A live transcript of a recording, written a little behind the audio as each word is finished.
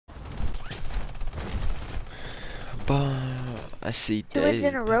I see 2 wins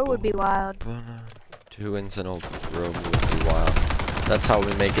in a row would be wild. 2 wins in a row would be wild. That's how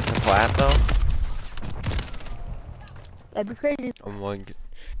we make it to plat, though. That'd be crazy. Oh my god.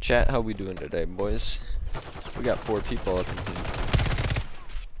 Chat, how we doing today, boys? We got 4 people up in here.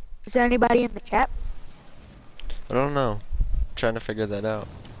 Is there anybody in the chat? I don't know. I'm trying to figure that out.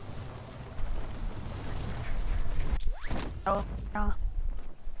 Oh, no.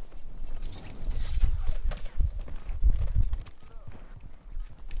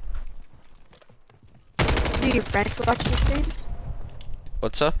 Do your friends watch your streams?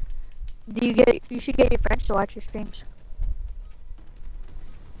 What's up? You should get your friends to watch your streams.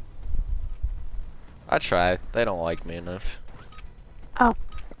 I try. They don't like me enough. Oh.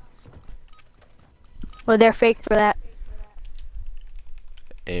 Well, they're fake for that.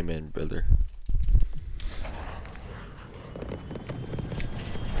 Amen, brother.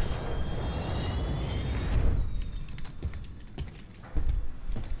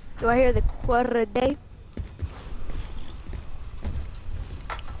 Do I hear the quarter a day?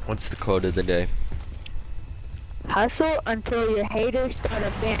 What's the quote of the day? Hustle until your haters start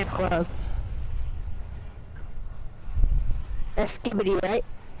a fan club. That's skibbity, right?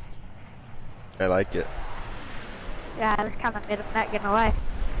 I like it. Yeah, I was kind of mid, I'm not gonna lie.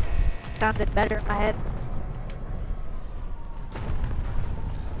 Sounded better in my head.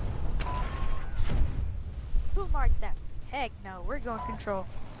 Who marked that? Heck no, we're going control.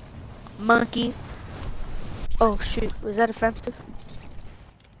 Monkey. Oh shoot, was that offensive?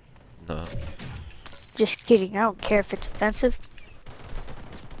 No. Just kidding, I don't care if it's offensive.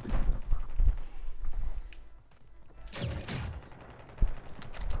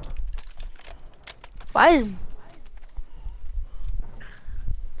 Why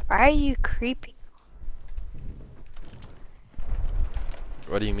are you creepy?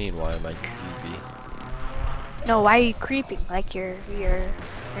 What do you mean, why am I creepy? No, why are you creeping? Like you're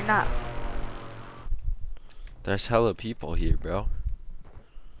not. There's hella people here, bro.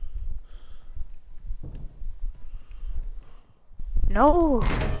 No,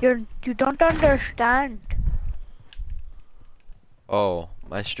 you don't understand. Oh,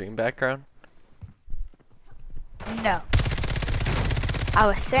 my stream background? No. I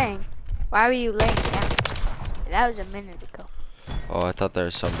was saying, why were you laying down? That was a minute ago. Oh, I thought there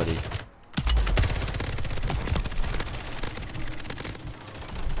was somebody.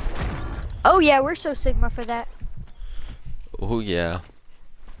 Oh yeah, we're so Sigma for that. Oh yeah.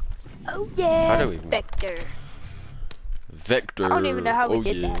 Oh yeah. How do we? Vector. Vector. I don't even know how we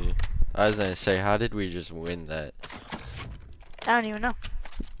did that. I was gonna say, how did we just win that? I don't even know.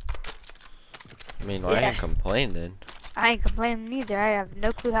 I mean, I ain't complaining. I ain't complaining either. I have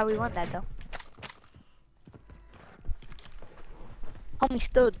no clue how we won that though. Homie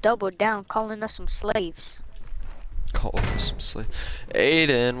still doubled down, calling us some slaves. Call us some slave.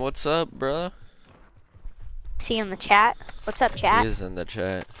 Aiden, what's up, bruh? See in the chat. What's up, chat? He is in the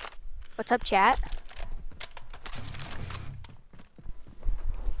chat. What's up, chat?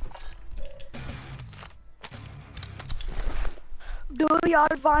 Do y'all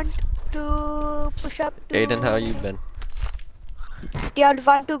want to push up to... Aiden, how you been? Do y'all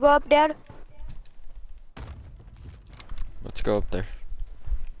want to go up there? Let's go up there.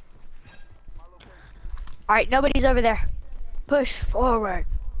 Alright, nobody's over there. Push forward.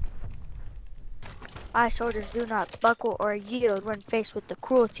 My soldiers do not buckle or yield when faced with the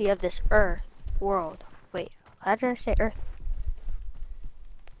cruelty of this earth world. Wait, how did I say earth?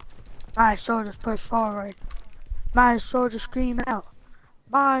 My soldiers push forward. My soldiers scream out.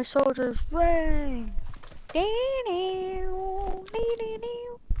 My soldiers ring.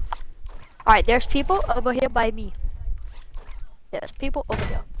 Alright, there's people over here by me. There's people over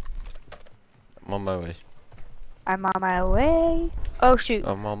here. I'm on my way. I'm on my way. Oh shoot.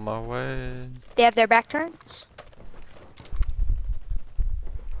 I'm on my way. They have their back turns.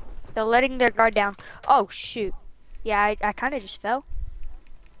 They're letting their guard down. Oh shoot. Yeah, I kind of just fell.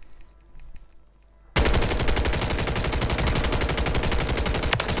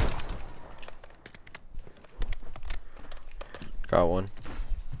 Got one.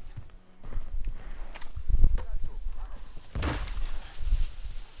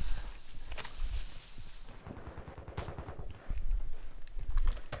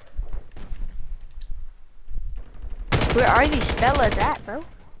 Where are these fellas at, bro?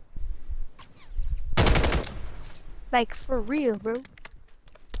 Like, for real, bro.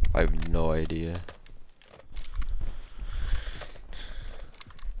 I have no idea.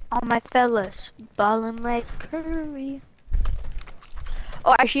 All my fellas, ballin' like Curry.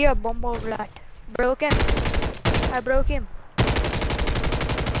 Oh, I see a bombo rat. Broke him. I broke him.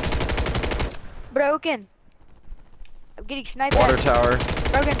 Broken. I'm getting sniped Water at. tower.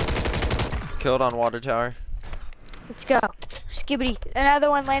 Broken. Killed on water tower. Let's go. Skibbity. Another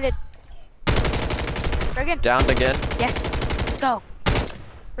one landed. Broken. Downed again. Yes. Let's go.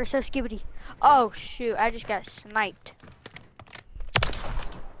 We're so skibbity. Oh shoot, I just got sniped.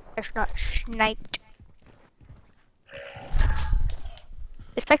 It's not sniped.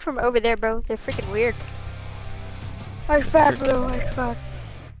 It's like from over there, bro. They're freaking weird. I found, bro. I found.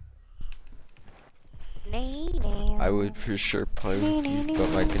 I would for sure play with you, but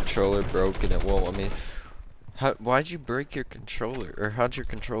my controller broke and it won't let me. Why'd you break your controller? Or how'd your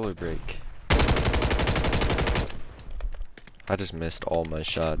controller break? I just missed all my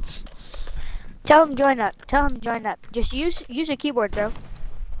shots. Tell him join up. Tell him join up. Just use a keyboard, bro.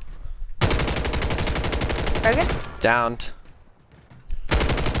 Broken? Downed.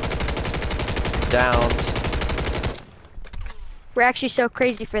 Downed. We're actually so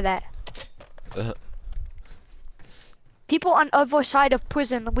crazy for that. People on other side of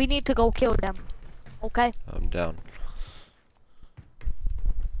prison, we need to go kill them. Okay? I'm down.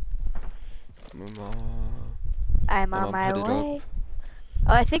 I'm on my way.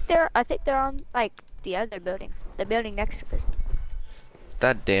 Oh, I think they're on like the other building. The building next to us.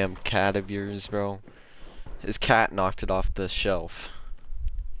 That damn cat of yours, bro. His cat knocked it off the shelf.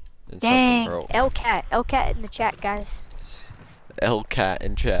 And Dang. something broke. L-cat in the chat, guys. L-cat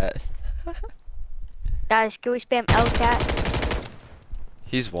in chat. Guys, can we spam L-cat?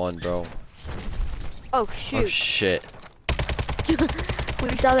 He's one, bro. Oh shoot. Oh shit.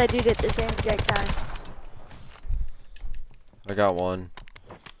 We saw that dude at the same exact time. I got one.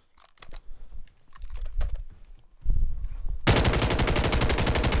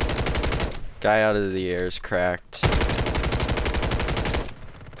 Guy out of the air is cracked.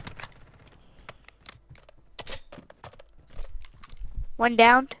 One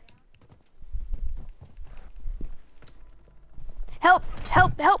downed. Help!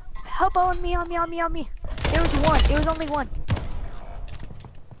 Help! Help! Help on me! On me! On me! On me! There was one. It was only one.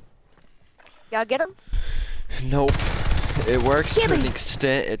 Y'all get him? Nope. It works Get to an me.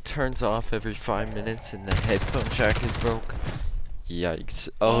 extent. It turns off every 5 minutes and the headphone jack is broke. Yikes.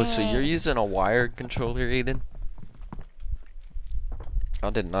 Oh, so you're using a wired controller, Aiden?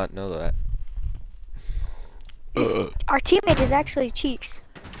 I did not know that. Our teammate is actually Cheeks.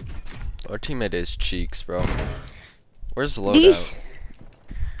 Our teammate is Cheeks, bro. Where's the These. loadout?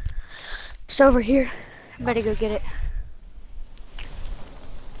 It's over here. I'm about to go get it.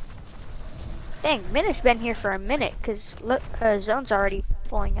 Dang, Minute's been here for a minute, cause look, Zone's already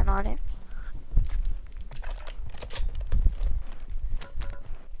pulling in on it.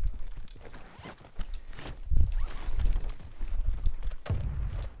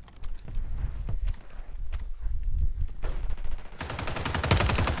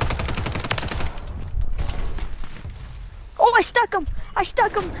 Oh, I stuck him! I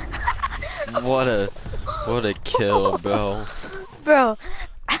stuck him! What a kill, bro. Bro,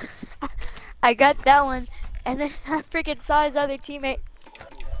 I got that one, and then I freaking saw his other teammate.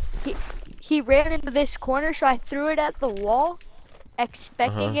 He ran into this corner, so I threw it at the wall,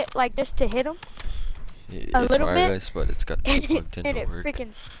 expecting it like just to hit him. It's little bit, wireless, but it's got to be plugged in and to it work.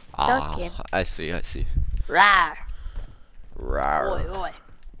 freaking stuck him. I see. Rawr. Rawr. Oi, oi.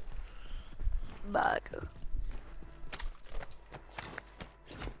 Bug.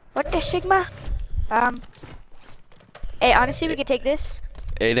 What the Sigma? Hey, honestly, we could take this.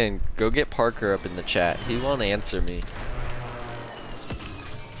 Aiden, go get Parker up in the chat. He won't answer me.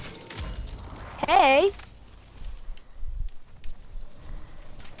 Hey.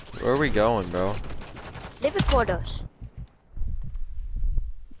 Where are we going, bro? Livercordos.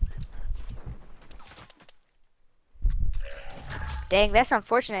 Dang, that's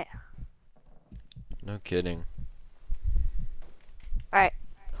unfortunate. No kidding. Alright,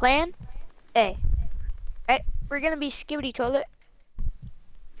 plan A. Alright, we're gonna be Skibbity Toilet.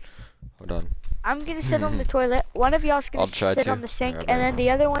 Hold on. I'm gonna sit on the toilet. One of y'all's gonna I'll try sit to. on the sink, Alright. and then the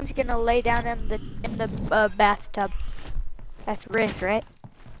other one's gonna lay down in the bathtub. That's Riz, right?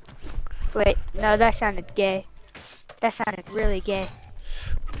 Wait, no, that sounded gay. That sounded really gay.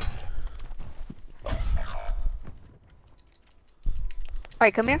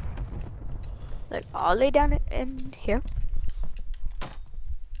 Alright, come here. Look, I'll lay down in here.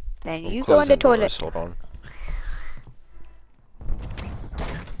 Then I'm you go in the closing toilet. doors, hold on.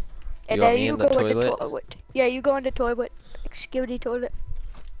 And You want then me you in the go in the toilet? toilet. Yeah, you go in the toilet. Skibbity toilet.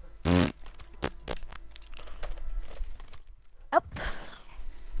 Up.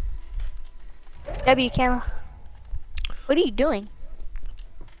 W camera. What are you doing?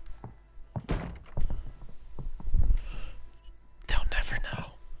 They'll never know.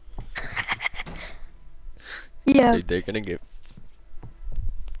 Yeah. Dude, they're gonna get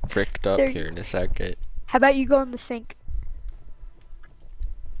fricked up here in a second. How about you go in the sink?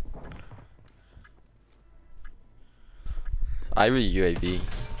 I have a UAV.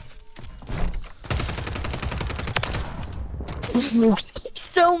 He's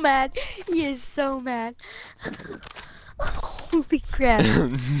so mad. He is so mad. Holy crap.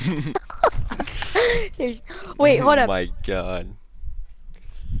 Wait, hold Oh up. my god.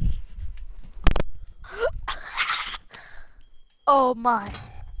 Oh my.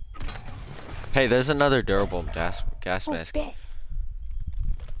 Hey, there's another durable gas mask. Okay.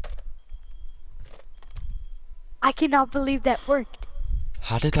 I cannot believe that worked.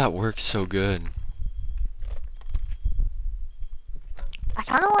 How did that work so good? I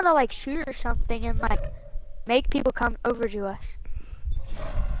kind of want to like shoot or something and like make people come over to us.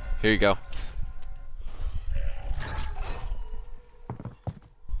 Here you go.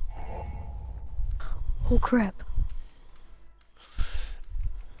 Oh crap.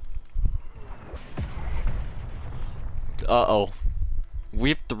 Uh-oh. We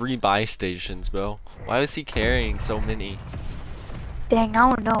have 3 buy stations, bro. Why was he carrying so many? Dang, I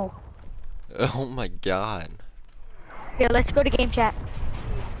don't know. Oh my god. Here, let's go to game chat.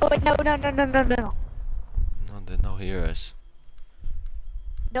 Oh wait, no. No, they'll hear us.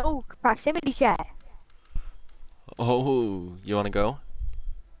 No, proximity chat. Oh, you wanna go?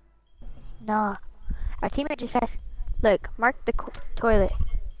 Nah. Our teammate just says, look, mark the toilet.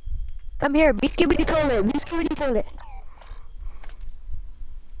 Come here, be skibbity toilet, be skibbity toilet.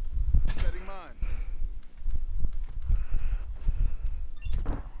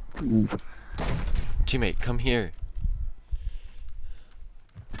 Teammate, come here.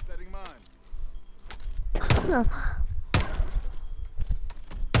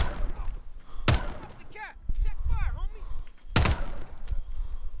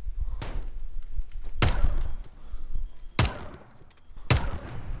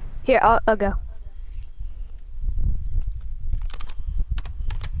 Here, I'll go.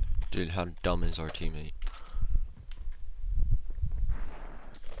 Dude, how dumb is our teammate?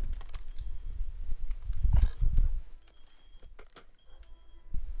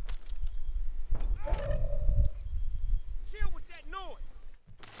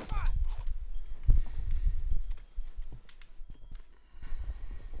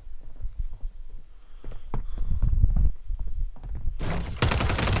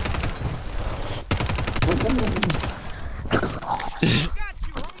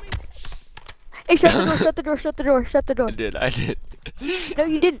 Hey, shut the door. I did. No,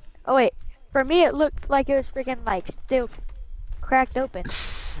 you didn't. Oh wait, for me it looked like it was freaking like still cracked open.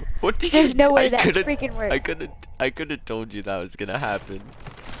 What did There's you? no way that freaking worked. I could have told you that was gonna happen.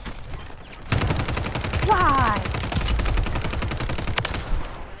 Why?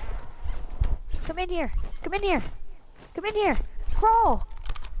 Come in here. Come in here. Come in here. Crawl.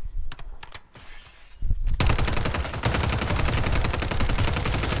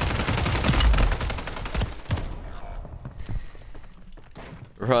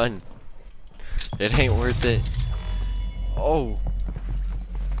 Run. It ain't worth it. Oh.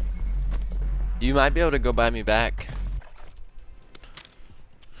 You might be able to go buy me back.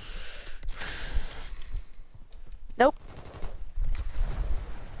 Nope.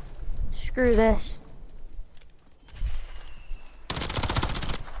 Screw this.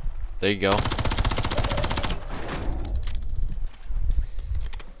 There you go.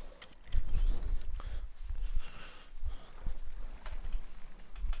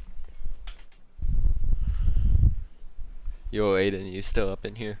 Yo, Aiden, you still up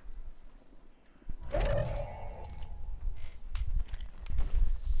in here?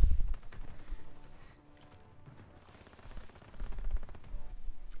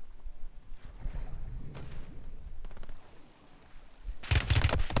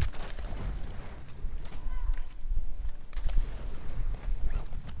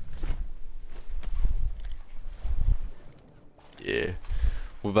 Yeah.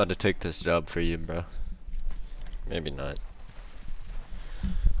 We're about to take this job for you, bro. Maybe not.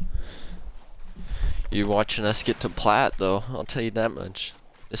 You're watching us get to plat, though. I'll tell you that much.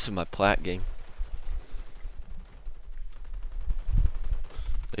 This is my plat game.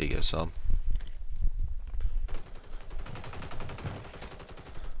 There you go, Sam.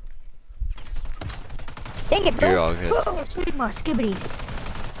 Dang it, bro. You're all good. Oh, Sigma, skibbity.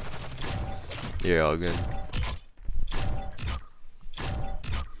 You're all good.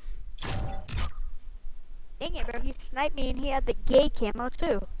 Dang it, bro. He sniped me and he had the gay camo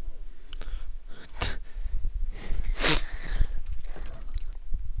too.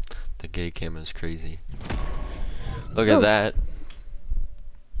 The gay camera's crazy. Look at that.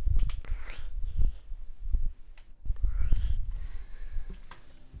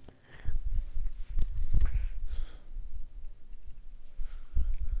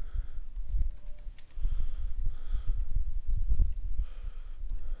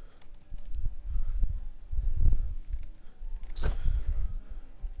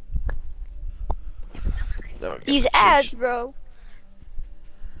 I'll get These the ads, change. bro.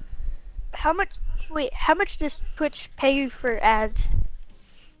 How much? Wait, how much does Twitch pay you for ads?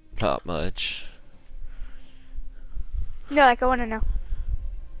 Not much. No, like I want to know.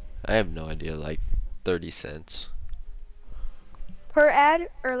 I have no idea, like 30 cents. Per ad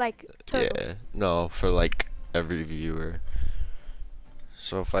or like total? Yeah, no, for like every viewer.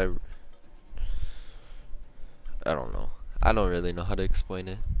 So if I don't know. I don't really know how to explain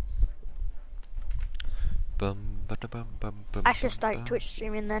it. I should start Twitch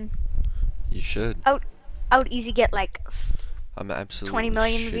streaming then. You should. I would easy get like I'm 20 absolutely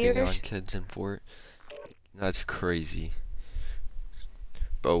million shitting on viewers. kids in Fort. That's crazy.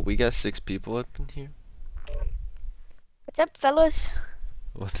 Bro, we got 6 people up in here. What's up, fellas?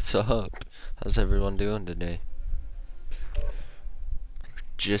 What's up? How's everyone doing today?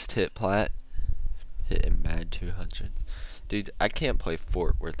 Just hit plat. Hitting mad 200s. Dude, I can't play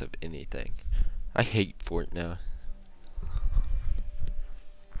Fort worth of anything. I hate Fort now.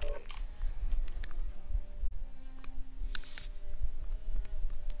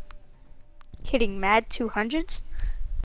 Hitting mad 200s?